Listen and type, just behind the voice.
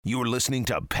You're listening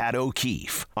to Pat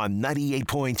O'Keefe on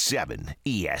 98.7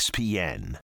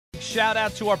 ESPN. Shout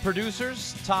out to our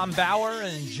producers, Tom Bauer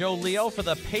and Joe Leo, for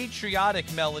the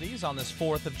patriotic melodies on this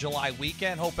 4th of July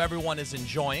weekend. Hope everyone is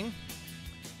enjoying.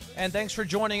 And thanks for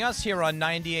joining us here on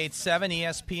 98.7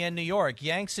 ESPN New York.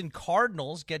 Yanks and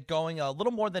Cardinals get going a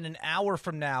little more than an hour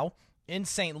from now in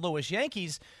St. Louis.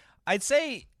 Yankees, I'd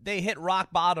say they hit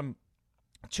rock bottom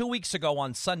 2 weeks ago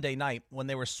on Sunday night when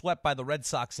they were swept by the Red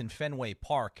Sox in Fenway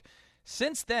Park.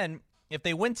 Since then, if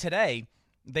they win today,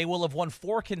 they will have won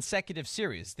 4 consecutive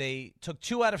series. They took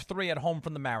 2 out of 3 at home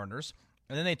from the Mariners,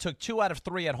 and then they took 2 out of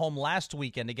 3 at home last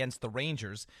weekend against the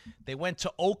Rangers. They went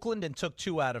to Oakland and took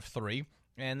 2 out of 3,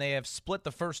 and they have split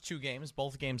the first 2 games,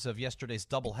 both games of yesterday's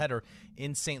doubleheader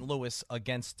in St. Louis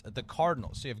against the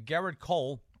Cardinals. So you have Gerrit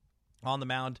Cole on the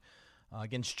mound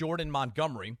against Jordan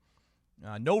Montgomery.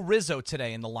 No Rizzo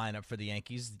today in the lineup for the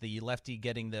Yankees, the lefty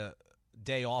getting the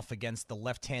day off against the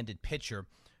left-handed pitcher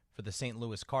for the St.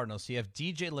 Louis Cardinals. So you have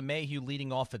DJ LeMahieu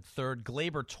leading off at third,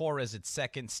 Gleyber Torres at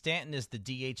second, Stanton is the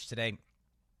DH today,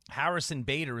 Harrison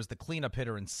Bader is the cleanup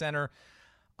hitter in center,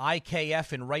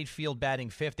 IKF in right field batting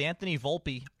fifth, Anthony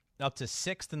Volpe up to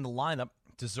sixth in the lineup,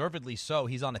 deservedly so.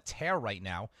 He's on a tear right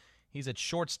now. He's at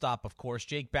shortstop, of course.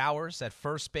 Jake Bauers at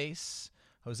first base,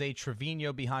 Jose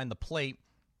Trevino behind the plate,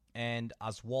 and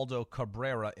Oswaldo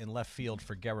Cabrera in left field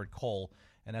for Gerrit Cole.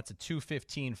 And that's a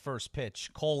 2.15 first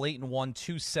pitch. Cole 8-1,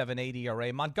 2.78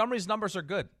 ERA. Montgomery's numbers are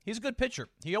good. He's a good pitcher.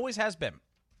 He always has been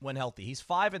when healthy. He's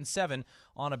 5-7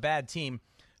 on a bad team,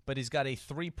 but he's got a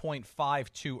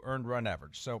 3.52 earned run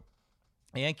average. So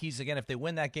the Yankees, again, if they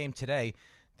win that game today,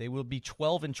 they will be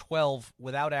 12-12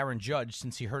 without Aaron Judge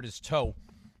since he hurt his toe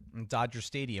in Dodger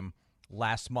Stadium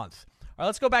last month. All right,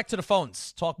 let's go back to the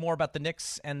phones. Talk more about the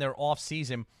Knicks and their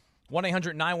offseason.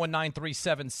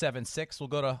 1-800-919-3776. We'll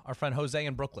go to our friend Jose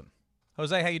in Brooklyn.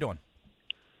 Jose, how you doing?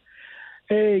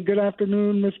 Hey, good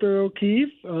afternoon, Mr.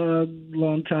 O'Keefe.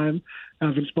 Long time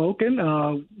haven't spoken.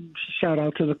 Shout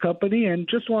out to the company, and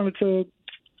just wanted to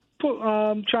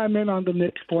chime in on the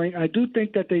Knicks point. I do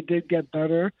think that they did get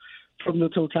better from the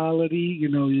totality. You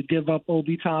know, you give up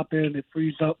Obi Toppin, it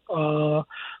frees up a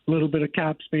little bit of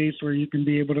cap space where you can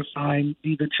be able to sign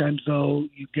DiVincenzo.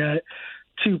 You get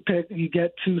 2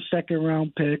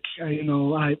 second-round picks.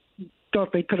 I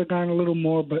thought they could have gone a little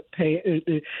more, but hey,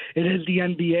 it is the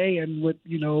NBA, and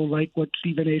like what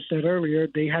Stephen A. said earlier,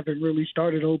 they haven't really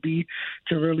started Obi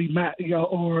to really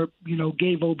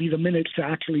gave Obi the minutes to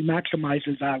actually maximize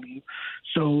his value.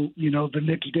 So the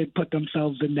Knicks did put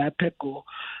themselves in that pickle.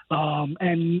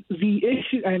 And the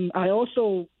issue, and I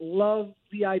also love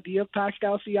the idea of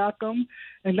Pascal Siakam,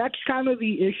 and that's kind of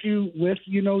the issue with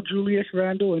Julius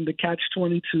Randle and the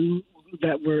catch-22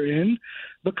 that we're in,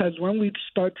 because when we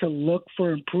start to look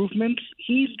for improvements,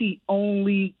 Siakam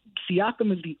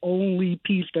is the only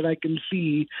piece that I can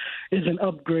see is an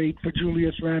upgrade for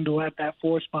Julius Randle at that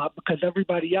 4 spot, because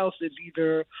everybody else is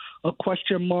either a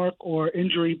question mark or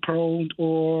injury prone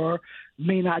or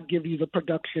may not give you the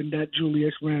production that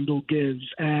Julius Randle gives.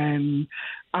 And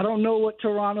I don't know what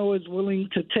Toronto is willing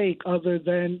to take other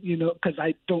than, because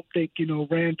I don't think,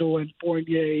 Randle and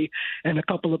Fournier and a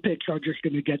couple of picks are just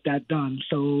going to get that done.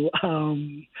 So,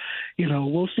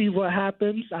 we'll see what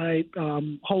happens.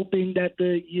 I'm hoping that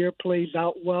the year plays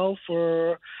out well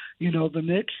for, the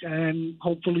Knicks, and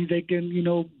hopefully they can,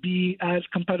 be as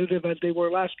competitive as they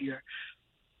were last year.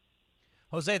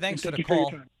 Jose, thanks for the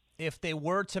call. If they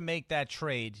were to make that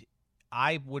trade,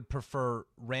 I would prefer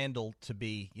Randle to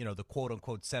be, the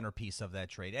quote-unquote centerpiece of that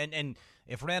trade. And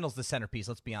if Randle's the centerpiece,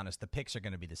 let's be honest, the picks are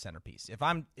going to be the centerpiece. If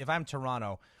I'm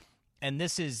Toronto, and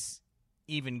this is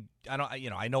even, I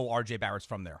know RJ Barrett's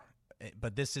from there,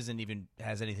 but this isn't even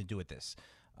has anything to do with this.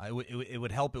 It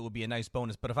would help. It would be a nice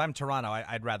bonus. But if I'm Toronto,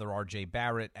 I'd rather RJ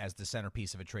Barrett as the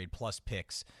centerpiece of a trade plus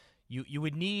picks. You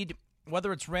would need,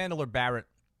 whether it's Randle or Barrett,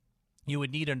 you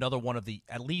would need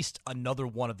at least another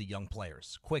one of the young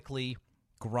players. Quickly,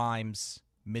 Grimes,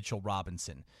 Mitchell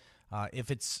Robinson. If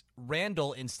it's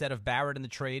Randle instead of Barrett in the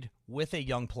trade with a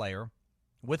young player,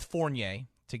 with Fournier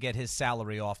to get his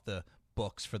salary off the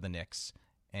books for the Knicks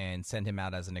and send him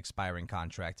out as an expiring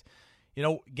contract.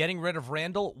 Getting rid of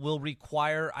Randle will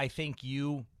require, I think,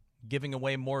 you giving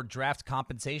away more draft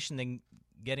compensation than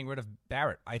getting rid of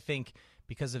Barrett. I think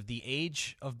because of the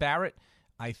age of Barrett,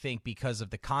 I think because of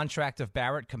the contract of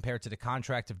Barrett compared to the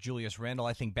contract of Julius Randle,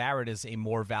 I think Barrett is a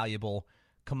more valuable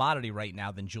commodity right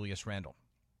now than Julius Randle.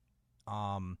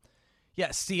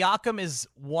 Siakam is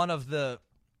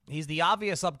he's the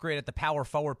obvious upgrade at the power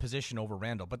forward position over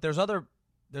Randle, but there's other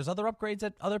upgrades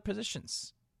at other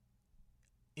positions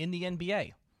in the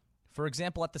NBA. For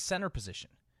example, at the center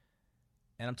position.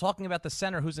 And I'm talking about the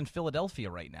center who's in Philadelphia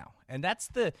right now. And that's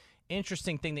the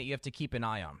interesting thing that you have to keep an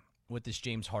eye on with this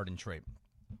James Harden trade.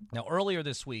 Now, earlier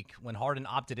this week, when Harden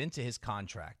opted into his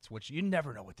contract, which you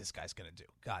never know what this guy's going to do.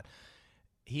 God,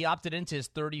 he opted into his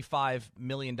 $35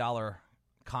 million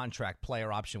contract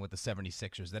player option with the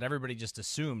 76ers that everybody just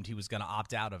assumed he was going to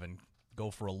opt out of and go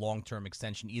for a long-term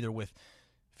extension, either with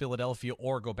Philadelphia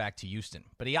or go back to Houston.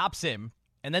 But he opts in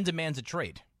and then demands a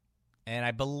trade. And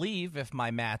I believe, if my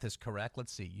math is correct,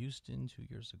 let's see, Houston 2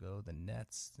 years ago, the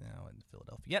Nets, now in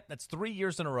Philadelphia. Yep, that's 3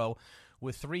 years in a row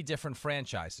with 3 different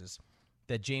franchises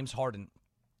that James Harden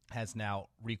has now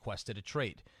requested a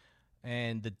trade.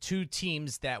 And the 2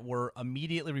 teams that were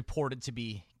immediately reported to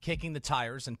be kicking the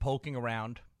tires and poking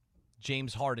around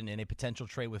James Harden in a potential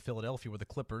trade with Philadelphia were the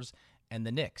Clippers and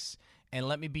the Knicks. And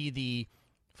let me be the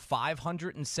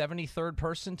 573rd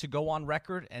person to go on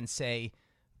record and say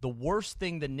the worst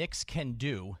thing the Knicks can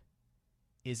do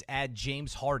is add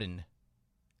James Harden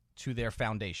to their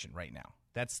foundation right now.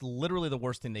 That's literally the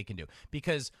worst thing they can do,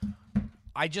 because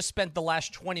I just spent the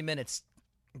last 20 minutes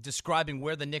describing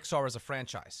where the Knicks are as a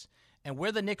franchise. And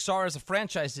where the Knicks are as a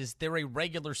franchise is they're a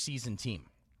regular season team.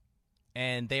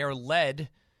 And they are led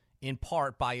in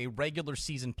part by a regular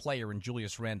season player in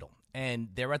Julius Randle. And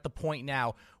they're at the point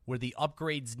now where the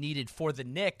upgrades needed for the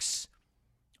Knicks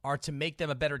are to make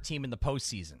them a better team in the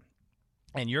postseason.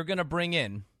 And you're going to bring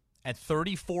in, at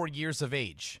 34 years of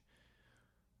age,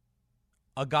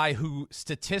 a guy who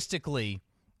statistically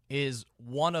is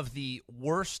one of the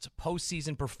worst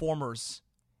postseason performers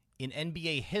in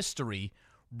NBA history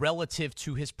relative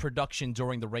to his production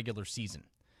during the regular season.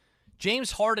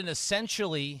 James Harden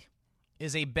essentially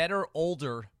is a better,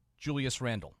 older Julius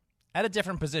Randle at a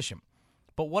different position.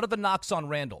 But what are the knocks on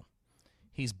Randle?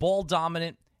 He's ball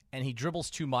dominant, and he dribbles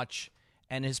too much,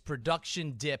 and his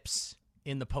production dips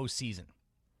in the postseason.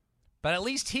 But at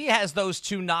least he has those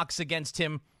 2 knocks against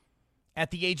him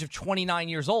at the age of 29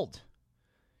 years old.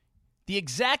 The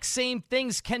exact same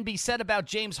things can be said about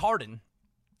James Harden,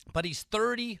 but he's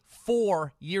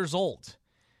 34 years old.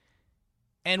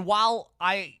 And while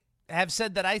I have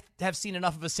said that I have seen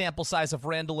enough of a sample size of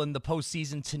Randle in the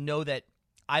postseason to know that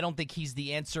I don't think he's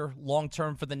the answer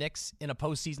long-term for the Knicks in a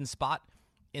postseason spot,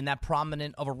 in that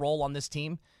prominent of a role on this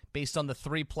team, based on the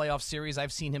 3 playoff series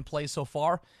I've seen him play so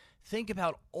far. Think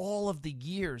about all of the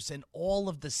years and all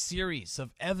of the series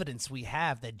of evidence we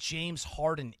have that James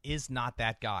Harden is not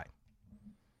that guy.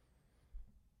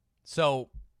 So,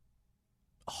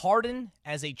 Harden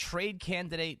as a trade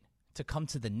candidate to come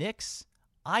to the Knicks,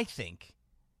 I think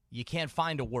you can't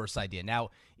find a worse idea. Now,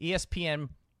 ESPN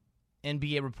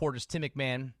NBA reporters Tim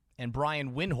McMahon and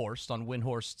Brian Windhorst on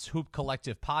Windhorst's Hoop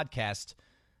Collective podcast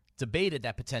debated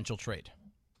that potential trade.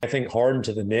 I think Harden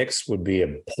to the Knicks would be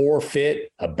a poor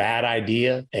fit, a bad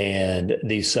idea, and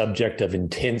the subject of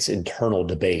intense internal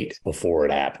debate before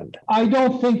it happened. I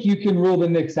don't think you can rule the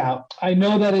Knicks out. I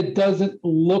know that it doesn't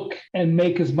look and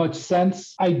make as much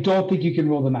sense. I don't think you can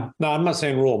rule them out. No, I'm not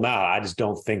saying rule them out. I just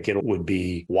don't think it would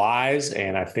be wise,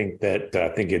 and I think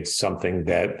it's something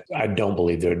that I don't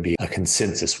believe there would be a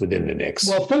consensus within the Knicks.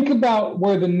 Well, think about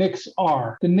where the Knicks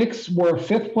are. The Knicks were a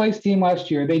 5th place team last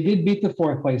year. They did beat the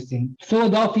 4th place team.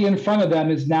 Philadelphia in front of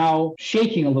them is now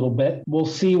shaking a little bit. We'll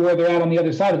see where they're at on the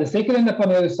other side of this. They could end up on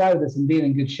the other side of this and being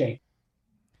in good shape.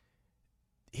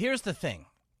 Here's the thing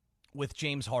with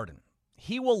James Harden.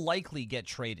 He will likely get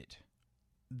traded.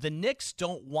 The Knicks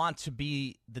don't want to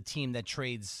be the team that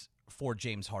trades for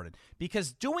James Harden,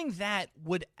 because doing that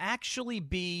would actually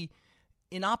be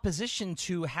in opposition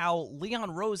to how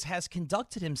Leon Rose has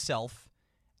conducted himself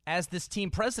as this team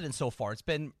president so far. It's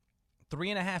been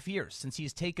 3.5 years since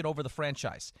he's taken over the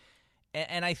franchise.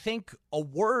 And I think a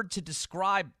word to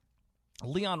describe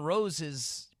Leon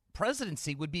Rose's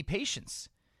presidency would be patience.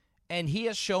 And he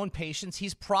has shown patience.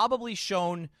 He's probably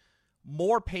shown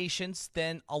more patience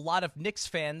than a lot of Knicks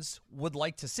fans would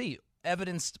like to see,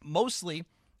 evidenced mostly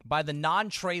by the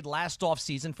non-trade last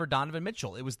offseason for Donovan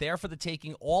Mitchell. It was there for the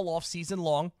taking all offseason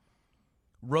long.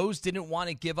 Rose didn't want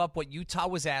to give up what Utah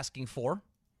was asking for.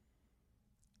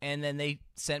 And then they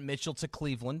sent Mitchell to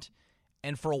Cleveland.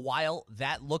 And for a while,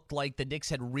 that looked like the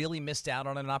Knicks had really missed out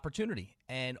on an opportunity.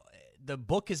 And the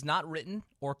book is not written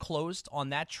or closed on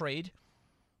that trade.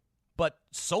 But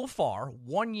so far,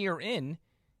 1 year in,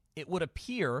 it would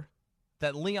appear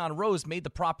that Leon Rose made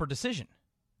the proper decision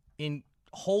in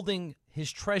holding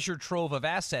his treasure trove of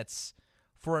assets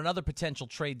for another potential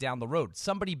trade down the road.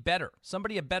 Somebody better,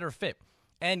 somebody a better fit.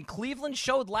 And Cleveland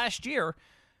showed last year,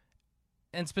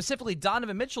 and specifically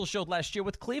Donovan Mitchell showed last year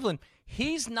with Cleveland,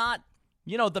 he's not,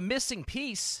 the missing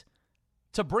piece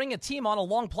to bring a team on a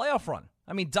long playoff run.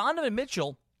 I mean, Donovan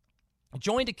Mitchell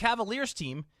joined a Cavaliers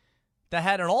team that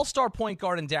had an all-star point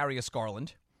guard in Darius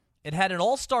Garland. It had an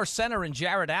all-star center in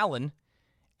Jarrett Allen,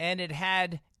 and it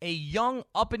had a young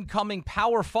up-and-coming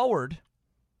power forward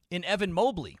in Evan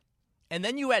Mobley. And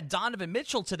then you add Donovan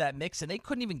Mitchell to that mix, and they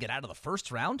couldn't even get out of the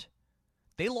first round.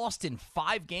 They lost in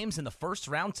 5 games in the first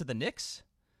round to the Knicks.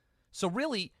 So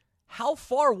really, how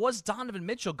far was Donovan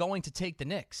Mitchell going to take the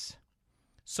Knicks?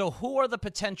 So who are the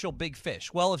potential big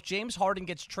fish? Well, if James Harden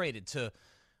gets traded to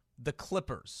the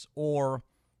Clippers or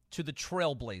to the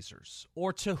Trailblazers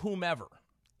or to whomever,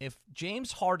 if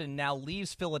James Harden now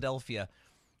leaves Philadelphia,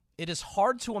 it is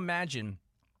hard to imagine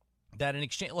that in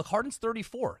exchange. Look, Harden's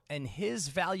 34, and his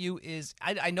value is,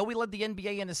 I know he led the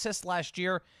NBA in assists last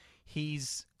year.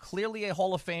 He's clearly a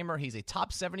Hall of Famer. He's a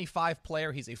top 75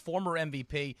 player. He's a former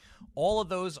MVP. All of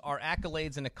those are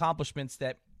accolades and accomplishments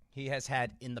that he has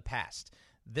had in the past.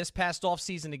 This past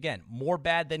offseason, again, more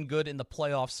bad than good in the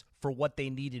playoffs for what they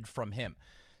needed from him.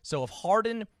 So if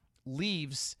Harden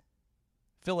leaves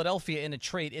Philadelphia in a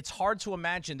trade, it's hard to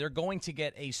imagine they're going to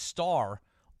get a star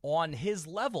on his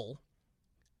level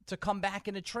to come back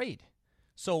in a trade.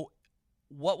 So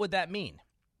what would that mean?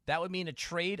 That would mean a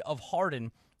trade of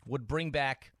Harden would bring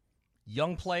back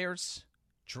young players,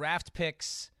 draft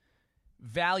picks,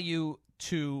 value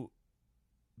to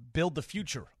build the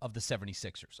future of the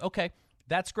 76ers. Okay,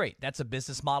 that's great. That's a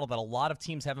business model that a lot of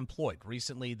teams have employed.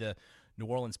 Recently, the New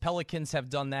Orleans Pelicans have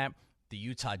done that. The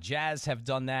Utah Jazz have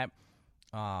done that.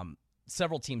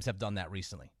 Several teams have done that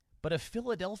recently. But if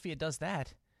Philadelphia does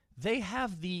that, they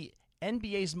have the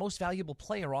NBA's most valuable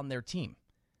player on their team.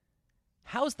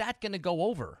 How's that going to go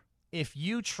over if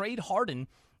you trade Harden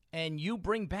and you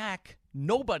bring back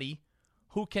nobody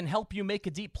who can help you make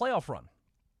a deep playoff run?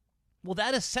 Well,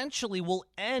 that essentially will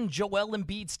end Joel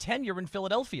Embiid's tenure in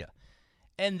Philadelphia.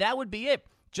 And that would be it.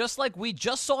 Just like we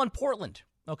just saw in Portland,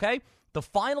 okay? The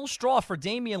final straw for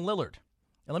Damian Lillard.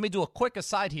 And let me do a quick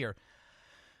aside here.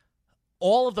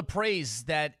 All of the praise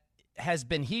that has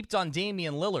been heaped on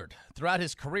Damian Lillard throughout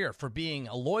his career for being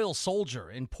a loyal soldier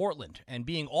in Portland and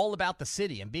being all about the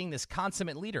city and being this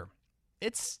consummate leader,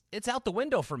 it's out the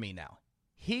window for me now.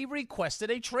 He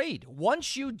requested a trade.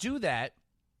 Once you do that,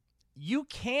 you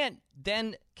can't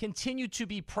then continue to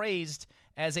be praised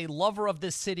as a lover of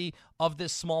this city, of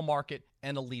this small market,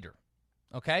 and a leader.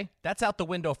 Okay? That's out the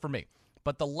window for me.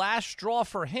 But the last straw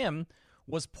for him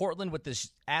was Portland with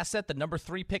this asset, the number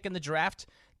 3 pick in the draft.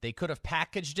 They could have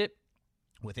packaged it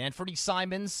with Anthony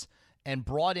Simons and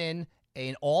brought in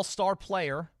an all-star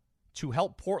player to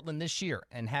help Portland this year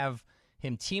and have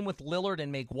him team with Lillard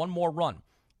and make one more run.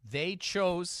 They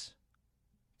chose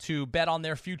to bet on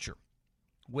their future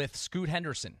with Scoot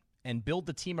Henderson and build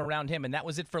the team around him, and that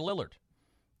was it for Lillard.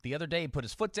 The other day, he put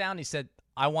his foot down. He said,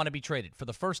 I want to be traded. For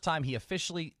the first time, he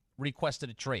officially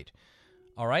requested a trade.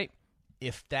 All right?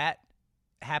 If that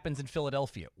happens in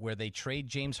Philadelphia, where they trade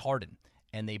James Harden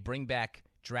and they bring back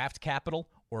draft capital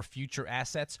or future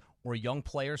assets or young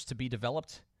players to be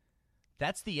developed,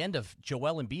 that's the end of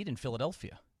Joel Embiid in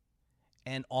Philadelphia.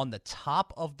 And on the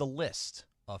top of the list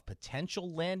of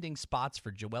potential landing spots for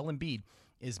Joel Embiid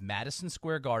is Madison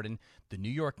Square Garden, the New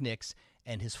York Knicks,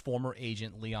 and his former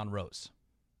agent, Leon Rose.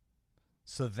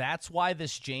 So that's why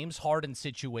this James Harden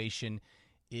situation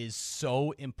is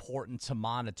so important to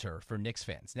monitor for Knicks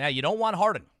fans. Now, you don't want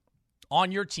Harden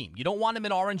on your team. You don't want him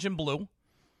in orange and blue.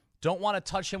 Don't want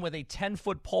to touch him with a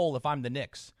 10-foot pole if I'm the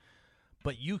Knicks.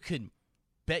 But you could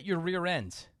bet your rear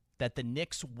end that the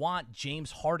Knicks want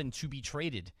James Harden to be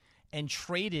traded and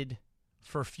traded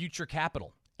for future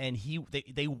capital. And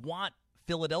they want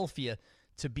Philadelphia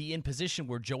to be in position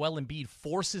where Joel Embiid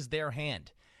forces their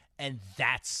hand. And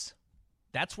that's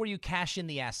where you cash in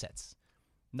the assets.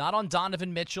 Not on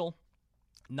Donovan Mitchell,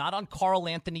 not on Karl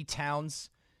Anthony Towns.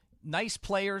 Nice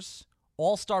players,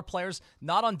 all-star players,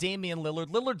 not on Damian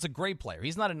Lillard. Lillard's a great player.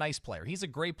 He's not a nice player. He's a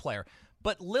great player.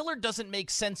 But Lillard doesn't make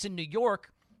sense in New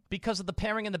York because of the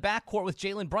pairing in the backcourt with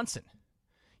Jalen Brunson.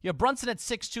 You have Brunson at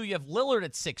 6'2", you have Lillard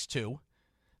at 6'2".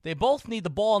 They both need the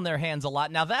ball in their hands a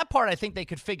lot. Now, that part I think they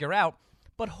could figure out,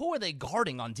 but who are they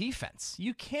guarding on defense?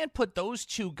 You can't put those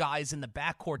two guys in the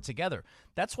backcourt together.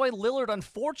 That's why Lillard,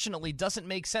 unfortunately, doesn't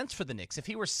make sense for the Knicks. If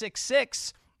he were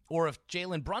 6'6", or if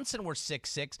Jalen Brunson were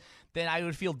 6'6", then I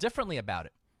would feel differently about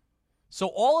it. So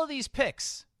all of these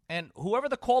picks, and whoever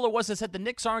the caller was that said the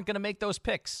Knicks aren't going to make those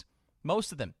picks,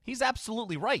 most of them, he's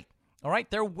absolutely right. All right,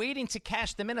 they're waiting to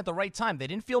cash them in at the right time. They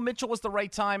didn't feel Mitchell was the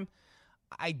right time.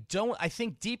 I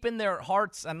think deep in their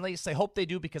hearts, and at least I hope they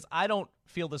do because I don't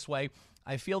feel this way.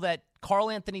 I feel that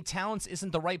Karl Anthony Towns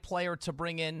isn't the right player to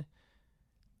bring in.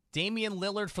 Damian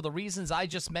Lillard, for the reasons I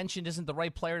just mentioned, isn't the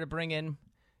right player to bring in.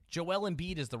 Joel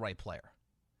Embiid is the right player.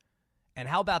 And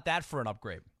how about that for an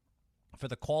upgrade? For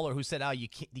the caller who said, you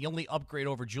can't, the only upgrade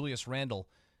over Julius Randle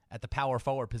at the power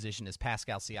forward position is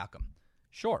Pascal Siakam.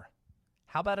 Sure.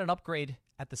 How about an upgrade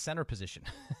at the center position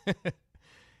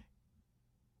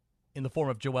in the form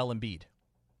of Joel Embiid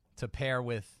to pair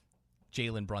with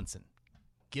Jalen Brunson?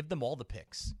 Give them all the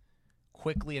picks.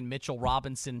 Quickly and Mitchell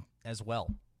Robinson as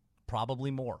well.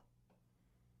 Probably more.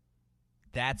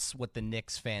 That's what the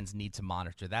Knicks fans need to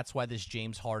monitor. That's why this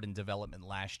James Harden development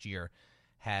last year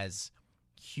has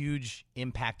huge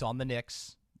impact on the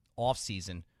Knicks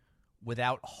offseason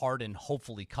without Harden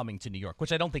hopefully coming to New York,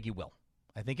 which I don't think he will.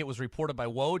 I think it was reported by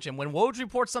Woj, and when Woj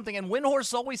reports something, and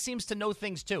Windhorst always seems to know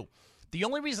things too. The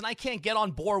only reason I can't get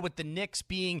on board with the Knicks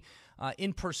being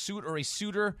in pursuit or a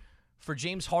suitor for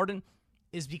James Harden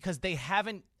is because they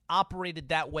haven't operated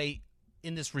that way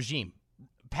in this regime.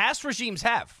 Past regimes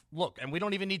have. Look, and we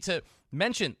don't even need to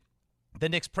mention the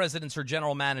Knicks presidents or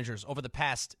general managers over the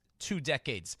past 2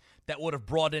 decades that would have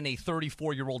brought in a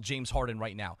 34-year-old James Harden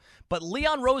right now. But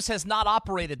Leon Rose has not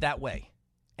operated that way.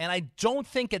 And I don't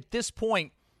think at this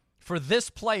point for this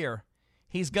player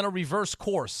he's going to reverse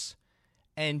course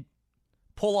and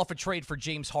pull off a trade for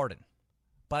James Harden.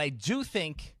 But I do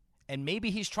think, and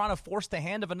maybe he's trying to force the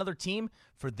hand of another team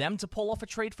for them to pull off a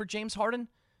trade for James Harden,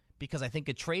 because I think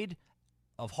a trade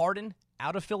of Harden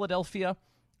out of Philadelphia,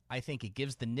 I think it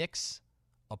gives the Knicks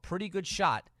a pretty good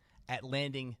shot at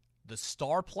landing the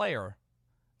star player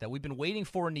that we've been waiting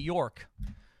for in New York.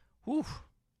 Whew.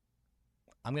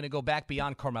 I'm going to go back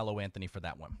beyond Carmelo Anthony for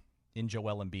that one in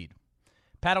Joel Embiid.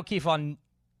 Pat O'Keefe on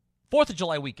 4th of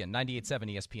July weekend,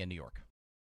 98.7 ESPN New York.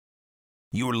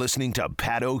 You're listening to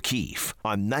Pat O'Keefe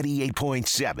on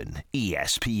 98.7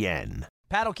 ESPN.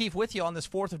 Pat O'Keefe with you on this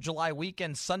 4th of July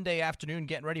weekend, Sunday afternoon,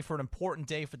 getting ready for an important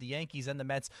day for the Yankees and the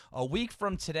Mets. A week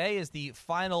from today is the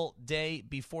final day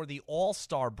before the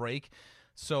All-Star break.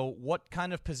 So what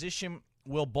kind of position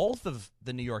will both of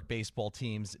the New York baseball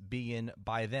teams be in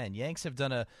by then? Yanks have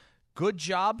done a good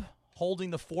job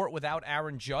holding the fort without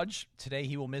Aaron Judge. Today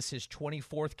he will miss his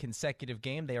 24th consecutive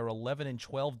game. They are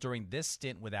 11-12 during this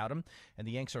stint without him, and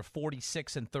the Yanks are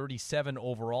 46-37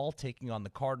 overall, taking on the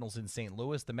Cardinals in St.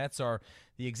 Louis. The Mets are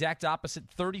the exact opposite,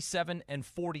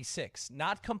 37-46.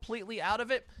 Not completely out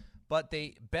of it, but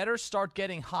they better start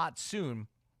getting hot soon.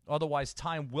 Otherwise,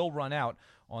 time will run out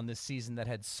on this season that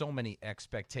had so many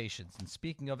expectations. And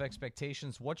speaking of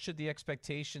expectations, what should the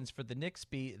expectations for the Knicks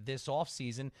be this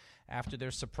offseason after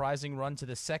their surprising run to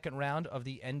the second round of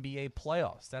the NBA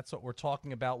playoffs? That's what we're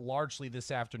talking about largely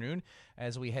this afternoon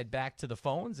as we head back to the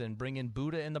phones and bring in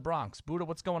Buddha in the Bronx. Buddha,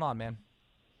 what's going on, man?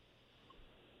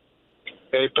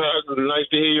 Hey, Pat, nice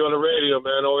to hear you on the radio,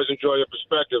 man. Always enjoy your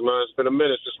perspective, man. It's been a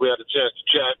minute since we had a chance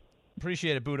to chat.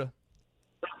 Appreciate it, Buddha.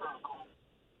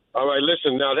 All right,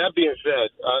 listen, now that being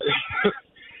said,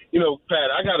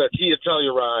 Pat, I got a Kia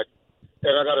Telluride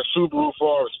and I got a Subaru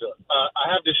Forester.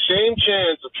 I have the same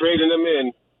chance of trading them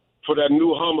in for that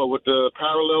new Hummer with the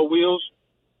parallel wheels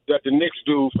that the Knicks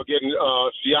do for getting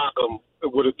Siakam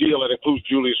with a deal that includes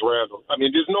Julius Randle. I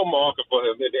mean, there's no market for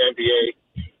him in the NBA.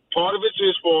 Part of it's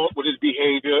his fault with his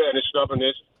behavior and his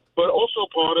stubbornness, but also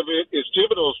part of it is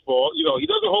Thibodeau's fault. You know,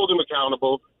 he doesn't hold him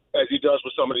accountable as he does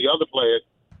with some of the other players.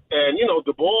 And,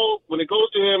 the ball, when it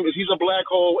goes to him, he's a black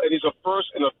hole, and he's a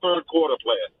first and a third quarter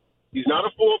player. He's not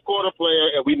a fourth quarter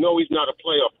player, and we know he's not a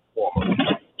playoff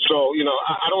performer. So,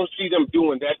 I don't see them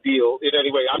doing that deal in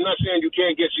any way. I'm not saying you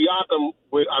can't get Siakam.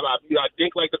 I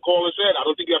think, like the caller said, I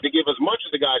don't think you have to give as much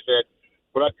as the guy said,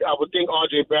 but I would think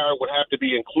R.J. Barrett would have to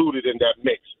be included in that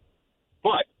mix.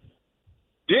 But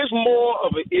there's more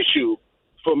of an issue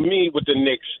for me with the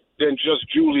Knicks than just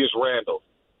Julius Randle.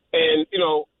 And,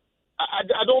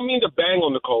 I don't mean to bang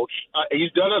on the coach.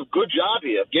 He's done a good job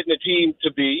here of getting the team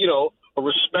to be, a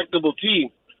respectable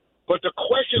team. But the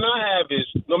question I have is,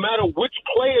 no matter which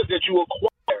players that you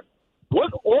acquire, what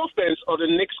offense are the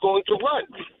Knicks going to run?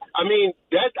 I mean,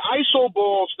 that ISO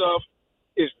ball stuff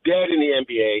is dead in the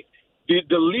NBA.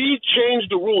 The league changed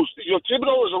the rules.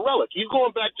 Thibodeau is a relic. He's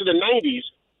going back to the 90s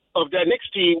of that Knicks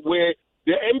team where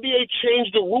the NBA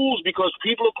changed the rules because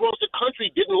people across the country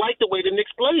didn't like the way the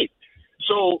Knicks played.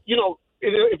 So,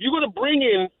 if you're going to bring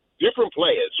in different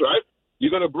players, right, you're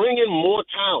going to bring in more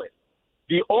talent.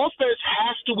 The offense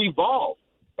has to evolve.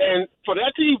 And for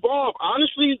that to evolve,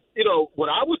 honestly,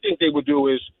 what I would think they would do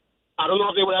is, I don't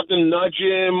know if they would have to nudge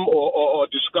him or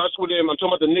discuss with him. I'm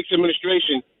talking about the Knicks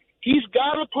administration. He's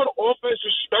got to put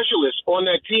offensive specialists on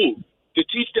that team to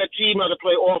teach that team how to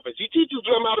play offense. He teaches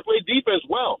them how to play defense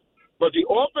well. But the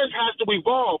offense has to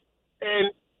evolve.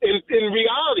 And in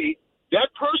reality, that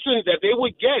person that they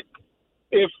would get,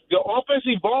 if the offense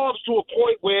evolves to a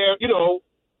point where,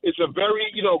 it's a very,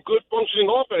 good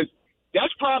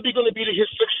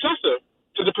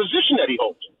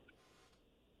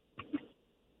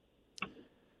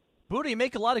Buddha, you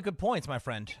make a lot of good points, my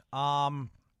friend.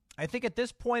 I think at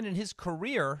this point in his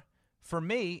career, for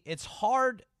me, it's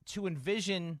hard to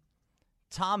envision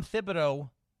Tom Thibodeau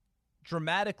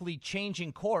dramatically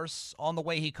changing course on the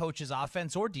way he coaches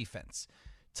offense or defense.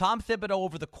 Tom Thibodeau,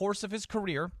 over the course of his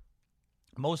career,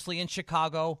 mostly in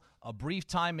Chicago, a brief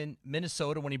time in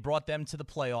Minnesota when he brought them to the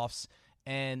playoffs,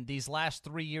 and these last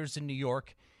 3 years in New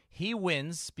York, he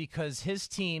wins because his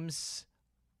teams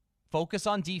focus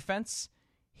on defense.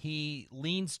 He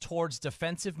leans towards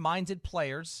defensive-minded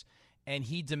players, and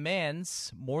he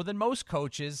demands, more than most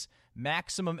coaches,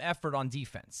 maximum effort on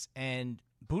defense. And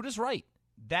Buddha's right.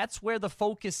 That's where the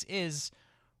focus is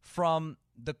from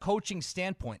the coaching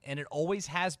standpoint, and it always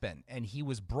has been. And he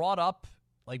was brought up,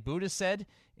 like Buddha said,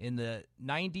 in the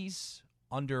 90s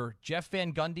under Jeff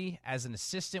Van Gundy as an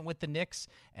assistant with the Knicks,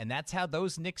 and that's how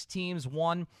those Knicks teams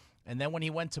won. And then when he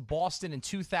went to Boston in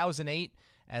 2008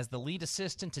 as the lead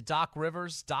assistant to Doc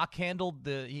Rivers, Doc was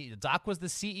the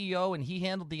CEO, and he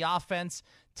handled the offense.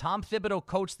 Tom Thibodeau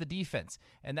coached the defense,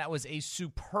 and that was a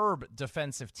superb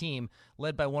defensive team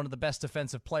led by one of the best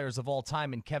defensive players of all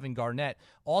time in Kevin Garnett.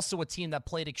 Also a team that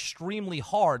played extremely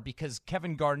hard because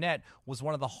Kevin Garnett was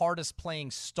one of the hardest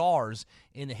playing stars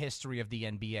in the history of the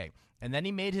NBA. And then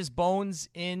he made his bones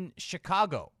in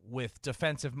Chicago with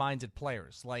defensive-minded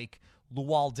players like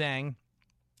Luol Deng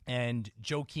and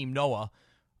Joakim Noah,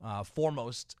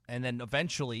 foremost, and then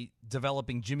eventually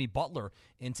developing Jimmy Butler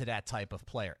into that type of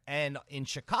player. And in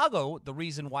Chicago, the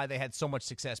reason why they had so much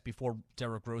success before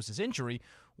Derrick Rose's injury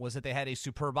was that they had a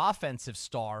superb offensive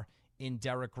star in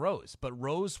Derrick Rose. But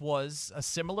Rose was a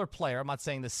similar player. I'm not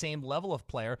saying the same level of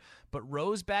player, but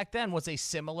Rose back then was a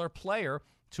similar player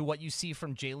to what you see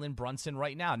from Jalen Brunson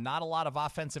right now. Not a lot of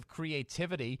offensive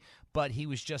creativity, but he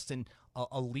was just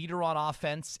a leader on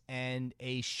offense and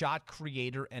a shot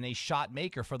creator and a shot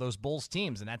maker for those Bulls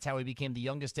teams. And that's how he became the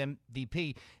youngest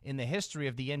MVP in the history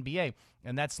of the NBA.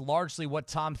 And that's largely what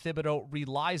Tom Thibodeau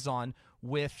relies on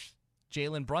with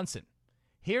Jalen Brunson.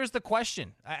 Here's the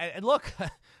question. And look,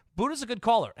 Buddha's a good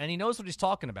caller, and he knows what he's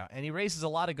talking about, and he raises a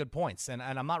lot of good points, and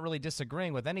I'm not really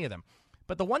disagreeing with any of them.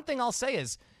 But the one thing I'll say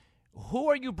is, who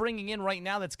are you bringing in right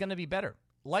now that's going to be better?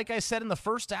 Like I said in the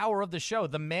first hour of the show,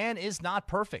 the man is not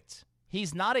perfect.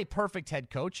 He's not a perfect head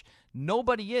coach.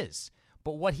 Nobody is.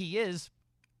 But what he is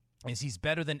he's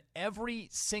better than every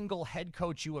single head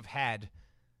coach you have had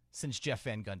since Jeff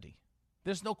Van Gundy.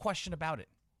 There's no question about it.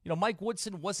 You know, Mike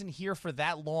Woodson wasn't here for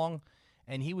that long,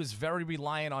 and he was very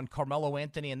reliant on Carmelo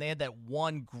Anthony, and they had that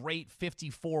one great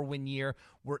 54-win year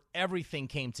where everything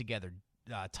came together.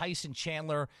 Tyson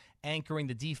Chandler anchoring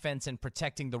the defense and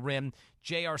protecting the rim.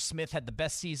 J.R. Smith had the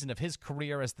best season of his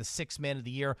career as the sixth man of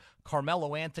the year.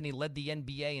 Carmelo Anthony led the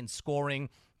NBA in scoring.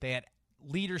 They had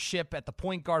leadership at the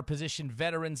point guard position,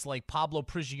 veterans like Pablo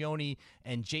Prigioni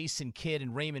and Jason Kidd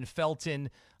and Raymond Felton.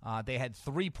 They had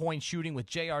three-point shooting with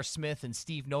J.R. Smith and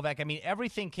Steve Novak. I mean,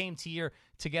 everything came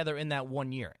together in that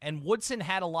 1 year. And Woodson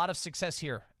had a lot of success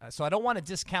here, so I don't want to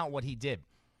discount what he did.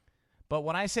 But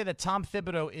when I say that Tom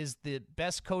Thibodeau is the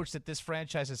best coach that this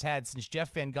franchise has had since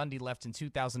Jeff Van Gundy left in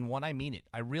 2001, I mean it.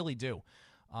 I really do.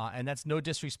 And that's no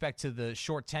disrespect to the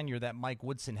short tenure that Mike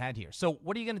Woodson had here. So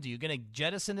what are you going to do? You're going to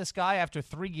jettison this guy after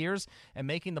 3 years and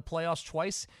making the playoffs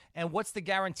twice? And what's the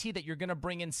guarantee that you're going to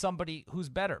bring in somebody who's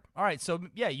better? All right, so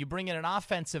yeah, you bring in an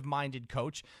offensive-minded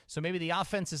coach. So maybe the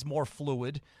offense is more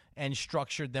fluid and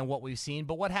structured than what we've seen.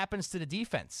 But what happens to the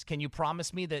defense? Can you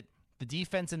promise me that the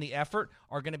defense and the effort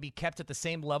are going to be kept at the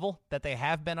same level that they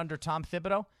have been under Tom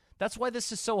Thibodeau? That's why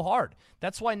this is so hard.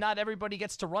 That's why not everybody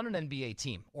gets to run an NBA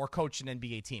team or coach an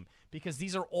NBA team, because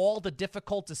these are all the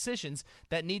difficult decisions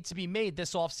that need to be made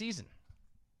this offseason.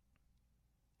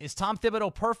 Is Tom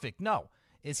Thibodeau perfect? No.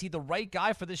 Is he the right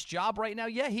guy for this job right now?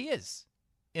 Yeah, he is,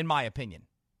 in my opinion.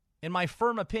 In my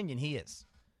firm opinion, he is.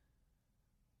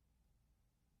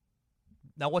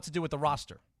 Now, what to do with the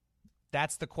roster?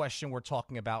 That's the question we're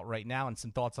talking about right now, and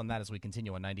some thoughts on that as we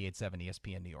continue on 98.7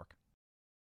 ESPN New York.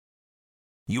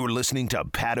 You're listening to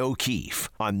Pat O'Keefe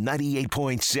on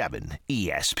 98.7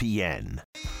 ESPN.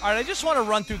 All right, I just want to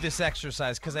run through this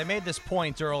exercise because I made this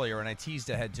point earlier and I teased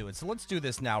ahead to it. So let's do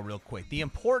this now real quick. The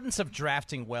importance of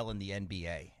drafting well in the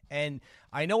NBA. And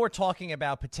I know we're talking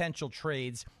about potential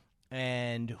trades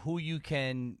and who you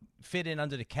can fit in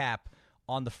under the cap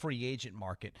on the free agent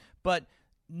market. But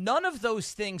none of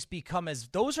those things become as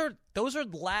those are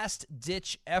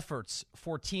last-ditch efforts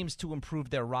for teams to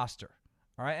improve their roster.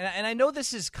 All right, and I know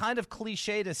this is kind of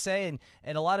cliche to say,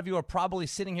 and a lot of you are probably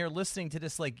sitting here listening to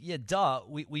this like, yeah, duh,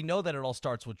 we know that it all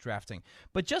starts with drafting.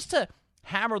 But just to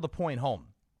hammer the point home,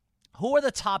 who are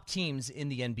the top teams in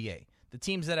the NBA? The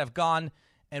teams that have gone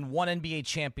and won NBA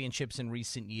championships in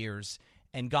recent years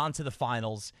and gone to the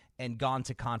finals and gone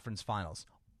to conference finals.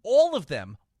 All of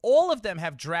them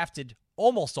have drafted,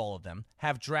 almost all of them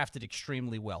have drafted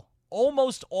extremely well.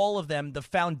 Almost all of them, the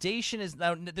foundation is,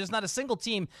 now, there's not a single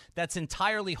team that's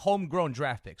entirely homegrown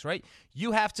draft picks, right?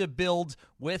 You have to build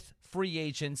with free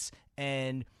agents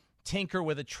and tinker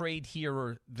with a trade here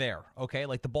or there, okay?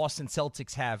 Like the Boston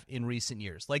Celtics have in recent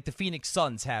years, like the Phoenix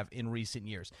Suns have in recent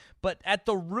years. But at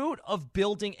the root of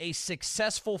building a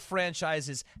successful franchise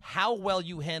is how well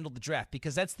you handle the draft,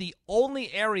 because that's the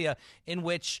only area in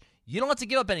which you don't have to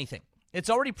give up anything. It's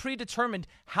already predetermined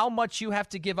how much you have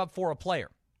to give up for a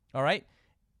player, all right?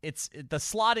 It's the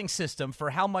slotting system for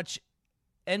how much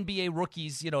NBA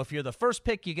rookies, if you're the first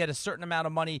pick, you get a certain amount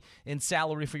of money in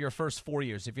salary for your first 4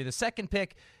 years. If you're the second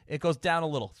pick, it goes down a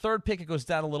little. Third pick, it goes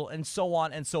down a little, and so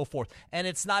on and so forth. And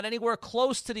it's not anywhere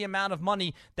close to the amount of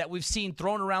money that we've seen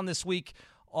thrown around this week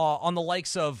on the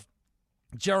likes of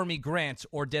Jeremy Grant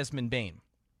or Desmond Bane.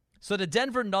 So the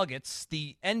Denver Nuggets,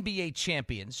 the NBA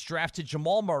champions, drafted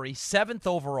Jamal Murray 7th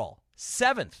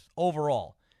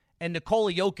overall. And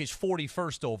Nikola Jokic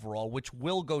 41st overall, which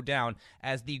will go down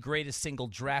as the greatest single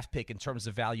draft pick in terms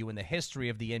of value in the history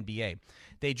of the NBA.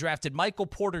 They drafted Michael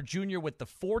Porter Jr. with the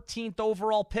 14th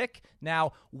overall pick.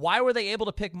 Now, why were they able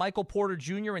to pick Michael Porter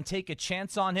Jr. and take a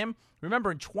chance on him?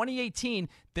 Remember, in 2018,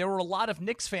 there were a lot of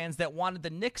Knicks fans that wanted the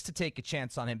Knicks to take a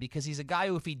chance on him because he's a guy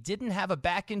who, if he didn't have a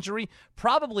back injury,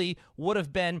 probably would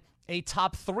have been a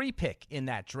top 3 pick in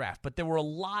that draft. But there were a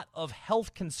lot of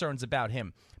health concerns about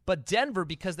him. But Denver,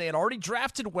 because they had already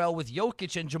drafted well with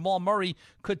Jokic and Jamal Murray,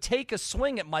 could take a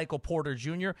swing at Michael Porter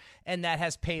Jr., and that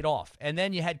has paid off. And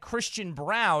then you had Christian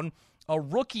Brown, a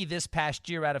rookie this past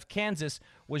year out of Kansas,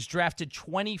 was drafted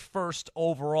 21st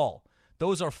overall.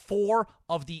 Those are 4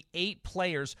 of the 8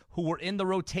 players who were in the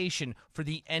rotation for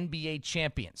the NBA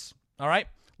champions. All right,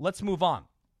 let's move on.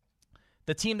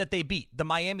 The team that they beat, the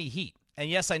Miami Heat. And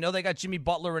yes, I know they got Jimmy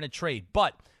Butler in a trade,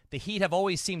 but the Heat have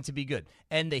always seemed to be good.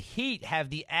 And the Heat have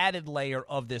the added layer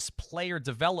of this player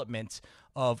development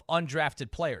of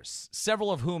undrafted players,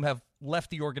 several of whom have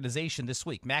left the organization this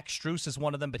week. Max Strus is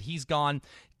one of them, but he's gone.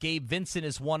 Gabe Vincent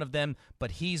is one of them,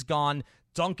 but he's gone.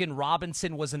 Duncan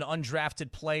Robinson was an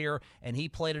undrafted player, and he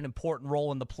played an important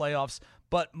role in the playoffs.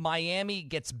 But Miami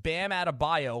gets Bam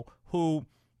Adebayo, who,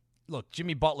 look,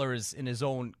 Jimmy Butler is in his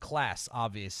own class,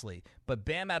 obviously, but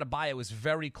Bam Adebayo is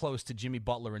very close to Jimmy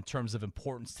Butler in terms of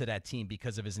importance to that team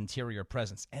because of his interior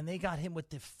presence. And they got him with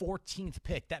the 14th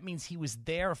pick. That means he was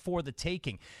there for the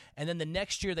taking. And then the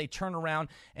next year they turn around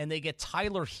and they get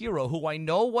Tyler Hero, who I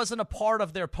know wasn't a part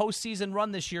of their postseason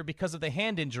run this year because of the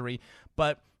hand injury,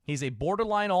 but he's a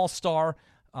borderline all-star.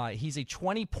 He's a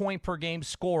 20-point-per-game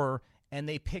scorer, and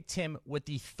they picked him with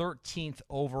the 13th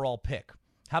overall pick.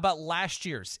 How about last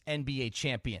year's NBA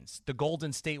champions, the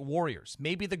Golden State Warriors?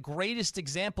 Maybe the greatest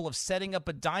example of setting up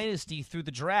a dynasty through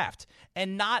the draft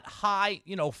and not high,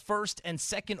 first and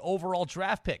second overall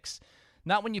draft picks.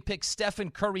 Not when you pick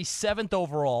Stephen Curry 7th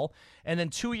overall, and then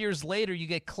 2 years later you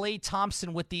get Klay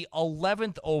Thompson with the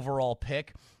 11th overall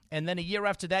pick. And then a year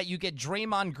after that, you get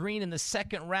Draymond Green in the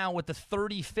second round with the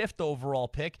 35th overall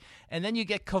pick. And then you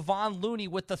get Kevon Looney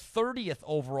with the 30th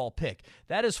overall pick.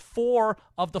 That is 4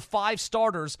 of the 5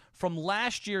 starters from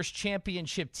last year's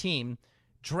championship team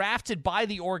drafted by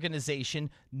the organization,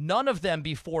 none of them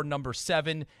before number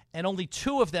 7, and only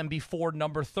 2 of them before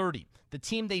number 30. The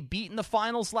team they beat in the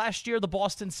finals last year, the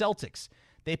Boston Celtics.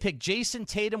 They picked Jason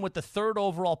Tatum with the 3rd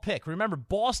overall pick. Remember,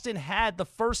 Boston had the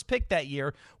first pick that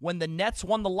year when the Nets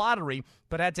won the lottery,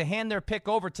 but had to hand their pick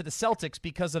over to the Celtics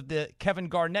because of the Kevin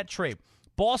Garnett trade.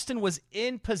 Boston was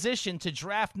in position to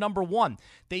draft number 1.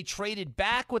 They traded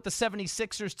back with the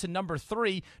 76ers to number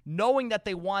 3, knowing that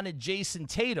they wanted Jason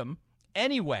Tatum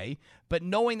anyway, but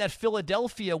knowing that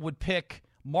Philadelphia would pick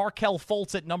Markelle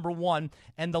Fultz at number 1,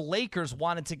 and the Lakers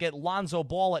wanted to get Lonzo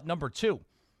Ball at number 2.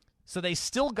 So they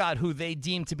still got who they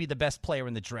deemed to be the best player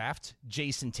in the draft,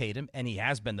 Jason Tatum, and he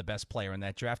has been the best player in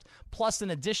that draft, plus an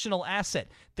additional asset.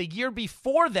 The year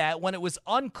before that, when it was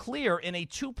unclear in a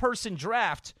 2-person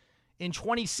draft in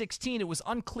 2016, it was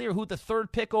unclear who the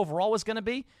 3rd pick overall was going to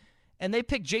be, and they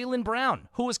picked Jaylen Brown,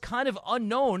 who was kind of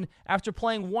unknown after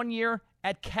playing 1 year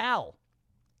at Cal.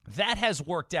 That has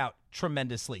worked out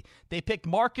tremendously. They picked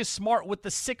Marcus Smart with the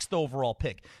 6th overall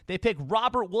pick. They picked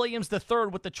Robert Williams III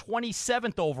with the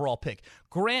 27th overall pick.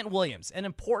 Grant Williams, an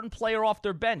important player off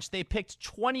their bench, they picked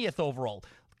 20th overall.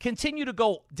 Continue to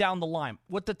go down the line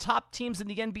with the top teams in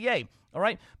the NBA. All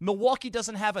right, Milwaukee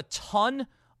doesn't have a ton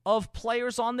of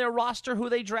players on their roster who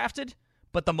they drafted,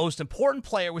 but the most important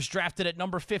player was drafted at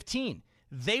number 15.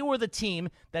 They were the team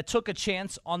that took a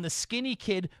chance on the skinny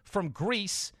kid from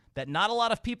Greece that not a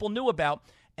lot of people knew about.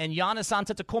 And Giannis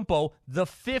Antetokounmpo, the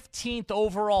 15th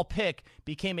overall pick,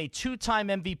 became a two-time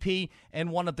MVP and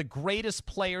one of the greatest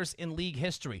players in league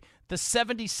history. The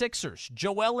 76ers,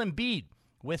 Joel Embiid,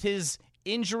 with his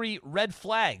injury red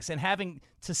flags and having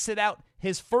to sit out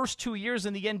his first 2 years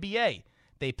in the NBA,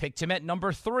 they picked him at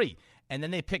number 3. And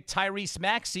then they picked Tyrese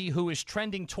Maxey, who is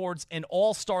trending towards an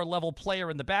all-star level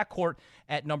player in the backcourt,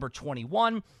 at number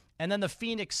 21. And then the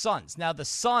Phoenix Suns. Now, the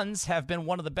Suns have been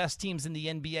one of the best teams in the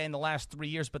NBA in the last 3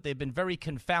 years, but they've been very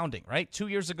confounding, right? 2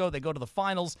 years ago, they go to the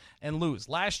finals and lose.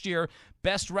 Last year,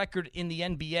 best record in the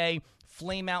NBA,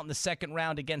 flame out in the second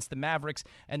round against the Mavericks.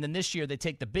 And then this year, they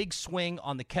take the big swing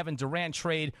on the Kevin Durant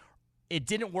trade. It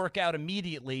didn't work out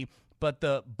immediately, but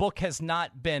the book has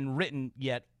not been written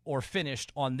yet or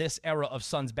finished on this era of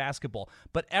Suns basketball.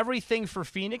 But everything for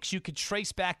Phoenix, you could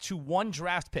trace back to one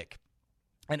draft pick.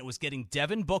 And it was getting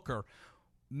Devin Booker,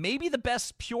 maybe the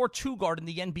best pure two-guard in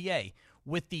the NBA,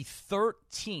 with the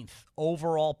 13th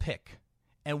overall pick.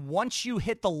 And once you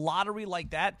hit the lottery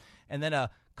like that, and then a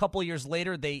couple of years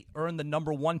later, they earned the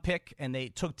number 1 pick, and they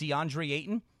took DeAndre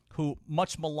Ayton, who,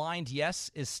 much maligned,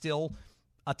 yes, is still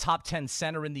a top 10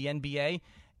 center in the NBA.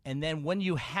 And then when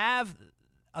you have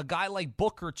a guy like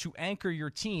Booker to anchor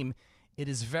your team, it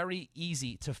is very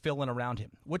easy to fill in around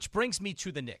him. Which brings me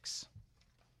to the Knicks.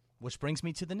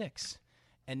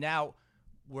 And now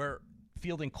we're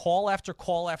fielding call after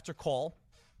call after call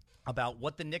about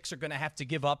what the Knicks are going to have to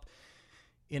give up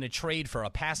in a trade for a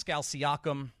Pascal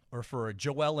Siakam or for a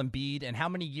Joel Embiid. And how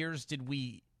many years did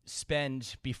we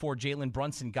spend before Jalen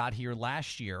Brunson got here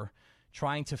last year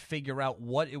trying to figure out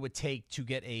what it would take to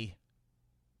get a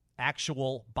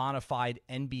actual bona fide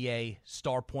NBA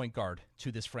star point guard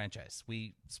to this franchise?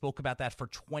 We spoke about that for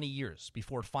 20 years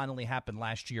before it finally happened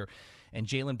last year, and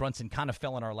Jalen Brunson kind of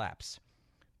fell in our laps.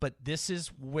 But this is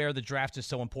where the draft is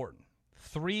so important.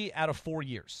 3 out of 4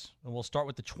 years, and we'll start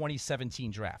with the 2017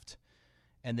 draft.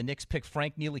 And the Knicks picked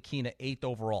Frank Ntilikina 8th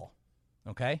overall.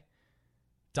 Okay?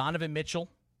 Donovan Mitchell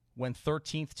went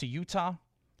 13th to Utah.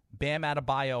 Bam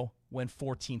Adebayo went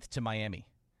 14th to Miami.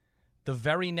 The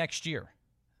very next year,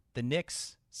 the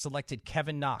Knicks selected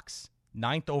Kevin Knox,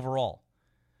 9th overall.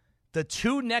 The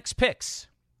 2 next picks,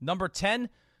 number 10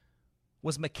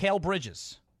 was Mikal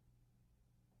Bridges.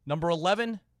 Number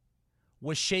 11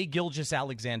 was Shai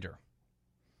Gilgeous-Alexander.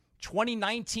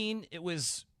 2019, it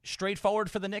was straightforward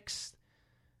for the Knicks.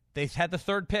 They had the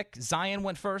 3rd pick. Zion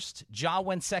went 1st. Ja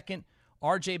went 2nd.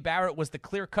 R.J. Barrett was the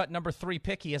clear-cut number 3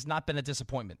 pick. He has not been a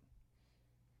disappointment.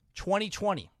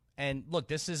 2020. And look,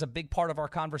 this is a big part of our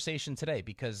conversation today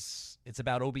because it's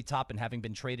about Obi Toppin having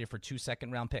been traded for 2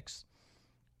 second-round picks.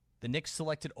 The Knicks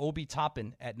selected Obi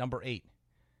Toppin at number 8.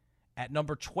 At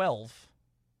number 12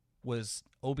 was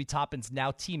Obi Toppin's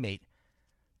now teammate,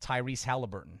 Tyrese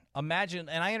Halliburton. Imagine,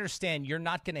 and I understand you're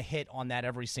not going to hit on that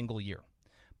every single year,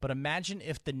 but imagine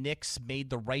if the Knicks made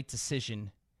the right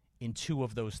decision in 2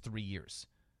 of those 3 years.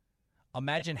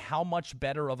 Imagine how much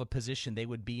better of a position they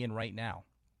would be in right now.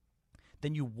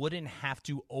 Then you wouldn't have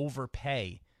to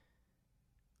overpay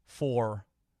for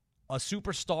a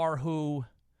superstar who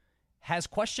has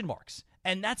question marks.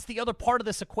 And that's the other part of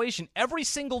this equation. Every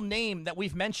single name that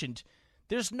we've mentioned,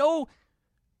 there's no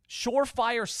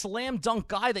surefire slam dunk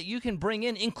guy that you can bring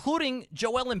in, including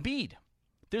Joel Embiid.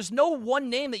 There's no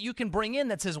one name that you can bring in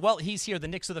that says, well, he's here, the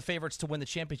Knicks are the favorites to win the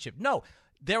championship. No,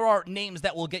 there are names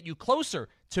that will get you closer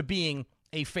to being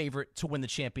a favorite to win the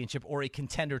championship or a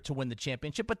contender to win the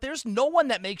championship, but there's no one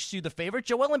that makes you the favorite.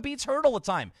 Joel Embiid's hurt all the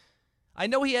time. I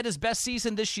know he had his best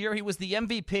season this year. He was the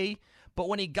MVP, but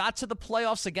when he got to the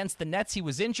playoffs against the Nets, he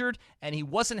was injured, and he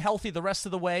wasn't healthy the rest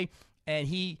of the way, and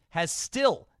he has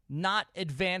still not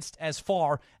advanced as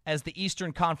far as the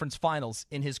Eastern Conference Finals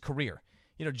in his career.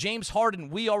 You know, James Harden,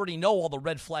 we already know all the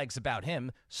red flags about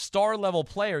him. Star-level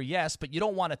player, yes, but you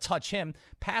don't want to touch him.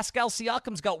 Pascal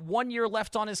Siakam's got 1 year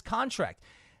left on his contract.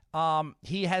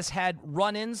 He has had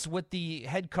run-ins with the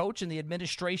head coach and the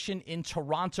administration in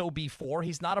Toronto before.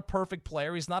 He's not a perfect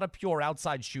player. He's not a pure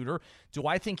outside shooter. Do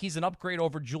I think he's an upgrade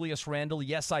over Julius Randle?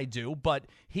 Yes, I do. But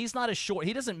he's not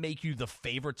he doesn't make you the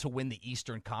favorite to win the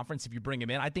Eastern Conference if you bring him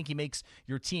in. I think he makes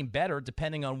your team better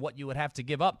depending on what you would have to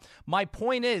give up. My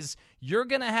point is, you're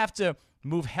going to have to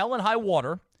move hell and high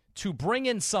water to bring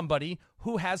in somebody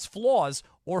who has flaws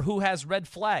or who has red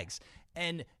flags.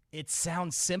 And it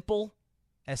sounds simple,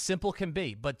 as simple can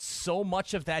be, but so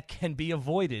much of that can be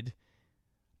avoided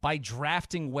by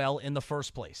drafting well in the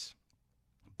first place.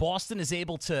 Boston is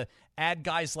able to add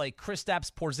guys like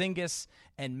Kristaps Porzingis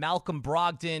and Malcolm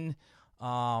Brogdon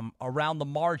around the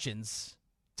margins.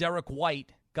 Derek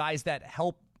White guys that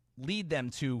help lead them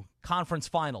to conference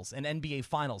finals and NBA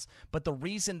finals. But the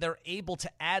reason they're able to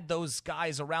add those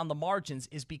guys around the margins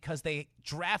is because they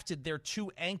drafted their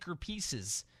two anchor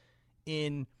pieces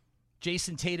in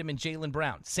Jason Tatum and Jaylen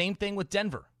Brown. Same thing with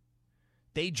Denver.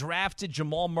 They drafted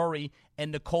Jamal Murray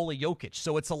and Nikola Jokic.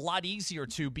 So it's a lot easier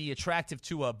to be attractive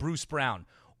to a Bruce Brown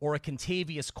or a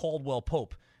Kentavious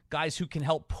Caldwell-Pope, guys who can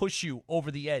help push you over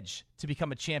the edge to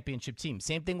become a championship team.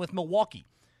 Same thing with Milwaukee.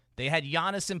 They had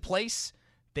Giannis in place.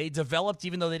 They developed,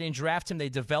 even though they didn't draft him, they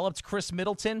developed Chris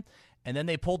Middleton, and then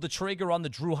they pulled the trigger on the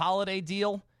Drew Holiday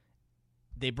deal.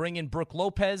 They bring in Brook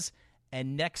Lopez,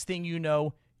 and next thing you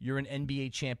know, you're an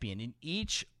NBA champion. In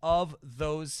each of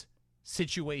those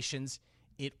situations,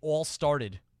 it all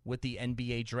started with the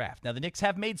NBA draft. Now, the Knicks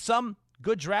have made some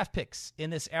good draft picks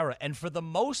in this era, and for the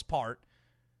most part,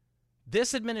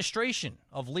 this administration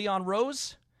of Leon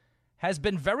Rose has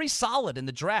been very solid in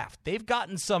the draft. They've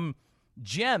gotten some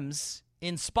gems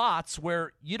in spots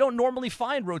where you don't normally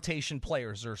find rotation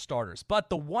players or starters. But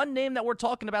the one name that we're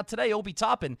talking about today, Obi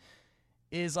Toppin,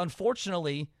 is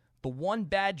unfortunately the one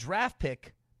bad draft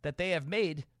pick that they have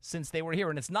made since they were here.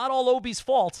 And it's not all Obi's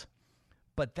fault,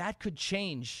 but that could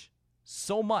change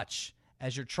so much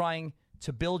as you're trying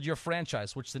to build your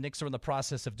franchise, which the Knicks are in the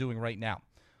process of doing right now.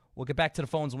 We'll get back to the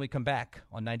phones when we come back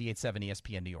on 98.7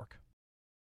 ESPN New York.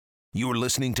 You're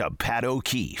listening to Pat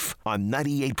O'Keefe on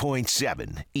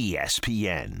 98.7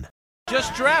 ESPN.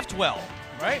 Just draft well,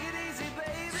 right?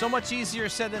 So much easier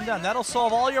said than done. That'll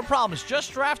solve all your problems.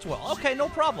 Just draft well. Okay, no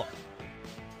problem.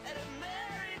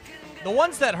 The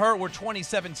ones that hurt were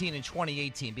 2017 and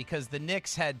 2018 because the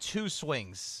Knicks had two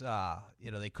swings.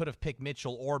 They could have picked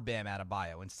Mitchell or Bam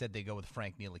Adebayo. Instead, they go with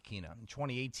Frank Ntilikina. In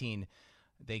 2018,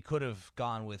 they could have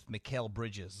gone with Mikal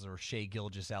Bridges or Shai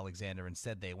Gilgeous-Alexander.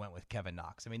 Instead, they went with Kevin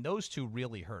Knox. I mean, those two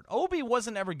really hurt. Obi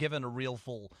wasn't ever given a real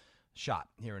full shot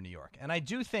here in New York. And I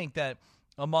do think that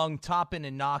among Toppin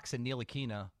and Knox and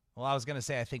Ntilikina, well, I was going to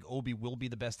say I think Obi will be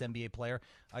the best NBA player.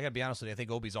 I got to be honest with you, I think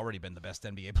Obi's already been the best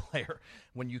NBA player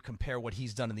when you compare what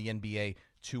he's done in the NBA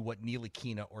to what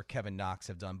Ntilikina or Kevin Knox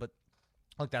have done. But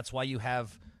look, that's why you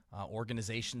have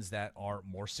organizations that are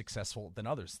more successful than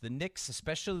others. The Knicks,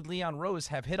 especially Leon Rose,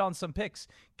 have hit on some picks.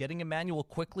 Getting Emmanuel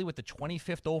quickly with the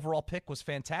 25th overall pick was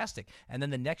fantastic. And then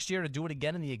the next year to do it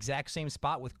again in the exact same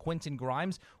spot with Quentin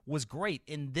Grimes was great.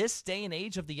 In this day and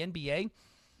age of the NBA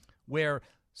where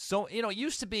it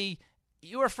used to be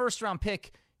you were a first-round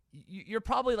pick, you're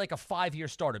probably like a 5-year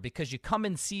starter because you come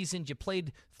in seasoned, you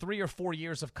played 3 or 4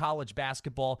 years of college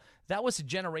basketball. That was a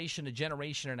generation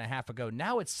and a half ago.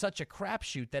 Now it's such a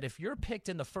crapshoot that if you're picked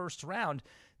in the first round,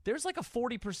 there's like a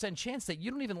 40% chance that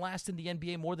you don't even last in the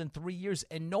NBA more than 3 years,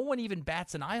 and no one even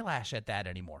bats an eyelash at that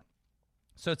anymore.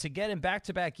 So to get in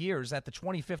back-to-back years at the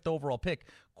 25th overall pick,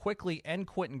 Quickly and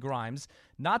Quentin Grimes,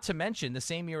 not to mention the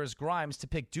same year as Grimes, to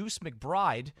pick Deuce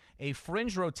McBride, a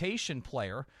fringe rotation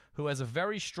player who has a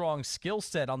very strong skill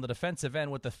set on the defensive end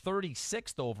with the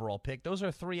 36th overall pick. Those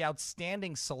are three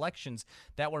outstanding selections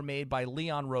that were made by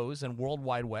Leon Rose and World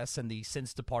Wide Wes and the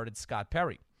since-departed Scott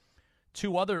Perry.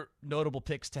 Two other notable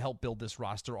picks to help build this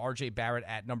roster, R.J. Barrett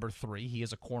at number 3. He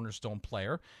is a cornerstone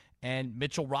player. And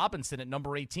Mitchell Robinson at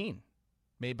number 18.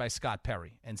 Made by Scott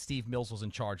Perry, and Steve Mills was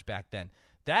in charge back then.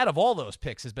 That, of all those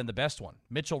picks, has been the best one.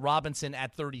 Mitchell Robinson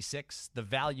at 36, the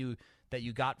value that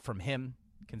you got from him,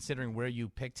 considering where you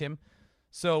picked him.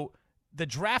 So the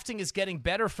drafting is getting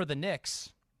better for the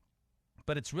Knicks,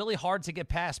 but it's really hard to get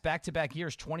past back-to-back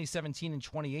years, 2017 and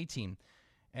 2018.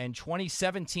 And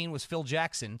 2017 was Phil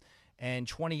Jackson, and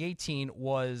 2018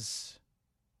 was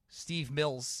Steve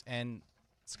Mills and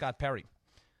Scott Perry.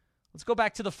 Let's go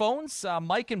back to the phones.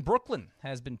 Mike in Brooklyn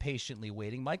has been patiently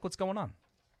waiting. Mike, what's going on?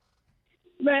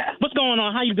 Man, what's going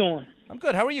on? How you doing? I'm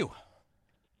good. How are you?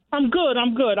 I'm good.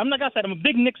 I'm like I said, I'm a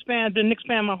big Knicks fan. Been a Knicks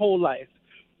fan my whole life.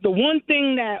 The one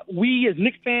thing that we as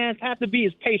Knicks fans have to be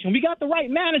is patient. We got the right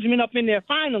management up in there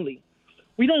finally.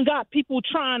 We don't got people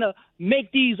trying to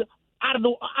make these out of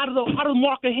the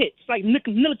market hits like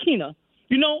Ntilikina.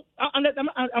 You know, I'm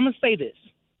gonna say this.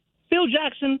 Phil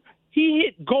Jackson, he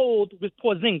hit gold with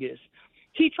Porzingis.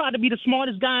 He tried to be the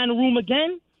smartest guy in the room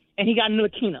again, and he got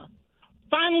Ntilikina.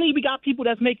 Finally, we got people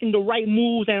that's making the right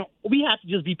moves, and we have to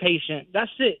just be patient.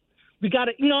 That's it. We got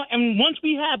to, and once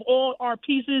we have all our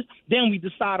pieces, then we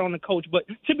decide on the coach. But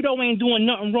Thibodeau ain't doing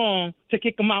nothing wrong to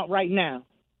kick him out right now.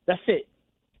 That's it.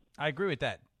 I agree with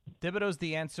that. Thibodeau's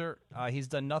the answer. He's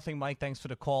done nothing, Mike, thanks for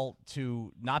the call,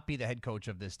 to not be the head coach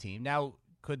of this team. Now,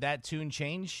 could that tune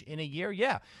change in a year?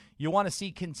 Yeah. You want to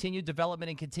see continued development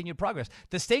and continued progress.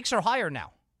 The stakes are higher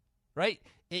now, right?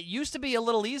 It used to be a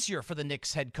little easier for the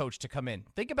Knicks head coach to come in.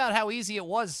 Think about how easy it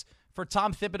was for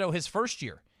Tom Thibodeau his first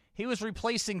year. He was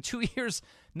replacing 2 years,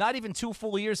 not even 2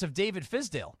 full years of David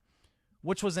Fizdale,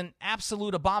 which was an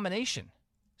absolute abomination.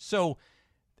 So,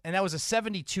 and that was a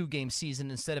 72-game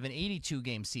season instead of an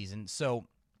 82-game season. So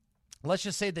let's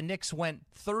just say the Knicks went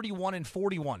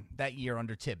 31-41 that year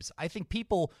under Tibbs. I think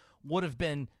people would have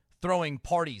been throwing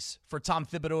parties for Tom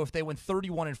Thibodeau if they went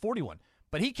 31-41.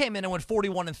 But he came in and went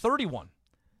 41-31.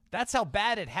 That's how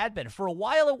bad it had been. For a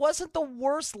while, it wasn't the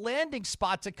worst landing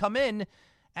spot to come in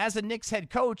as a Knicks head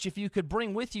coach if you could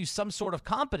bring with you some sort of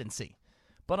competency.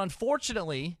 But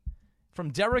unfortunately,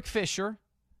 from Derek Fisher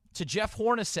to Jeff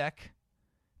Hornacek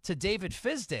to David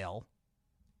Fizdale,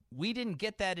 we didn't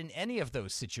get that in any of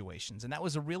those situations. And that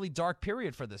was a really dark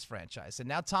period for this franchise. And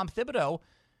now Tom Thibodeau,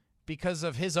 because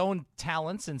of his own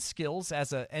talents and skills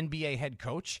as an NBA head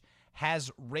coach, has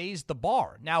raised the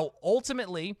bar. Now,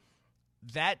 ultimately,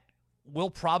 that will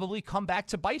probably come back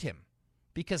to bite him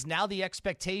because now the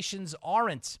expectations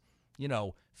aren't,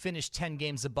 finish 10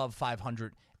 games above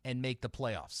 500 and make the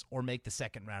playoffs or make the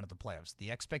second round of the playoffs.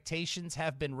 The expectations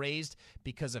have been raised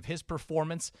because of his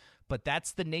performance, but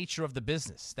that's the nature of the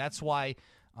business. That's why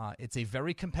it's a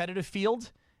very competitive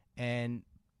field, and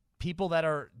people that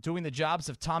are doing the jobs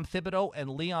of Tom Thibodeau and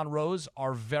Leon Rose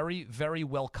are very, very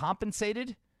well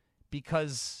compensated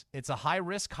because it's a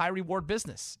high-risk, high-reward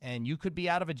business. And you could be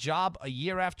out of a job a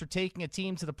year after taking a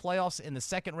team to the playoffs in the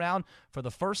second round for the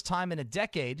first time in a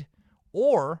decade,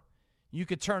 or you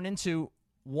could turn into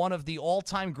one of the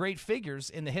all-time great figures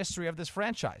in the history of this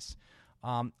franchise.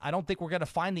 I don't think we're going to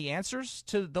find the answers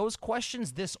to those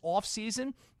questions this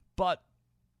offseason, but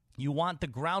you want the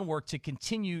groundwork to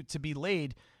continue to be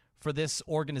laid for this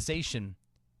organization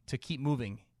to keep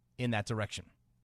moving in that direction.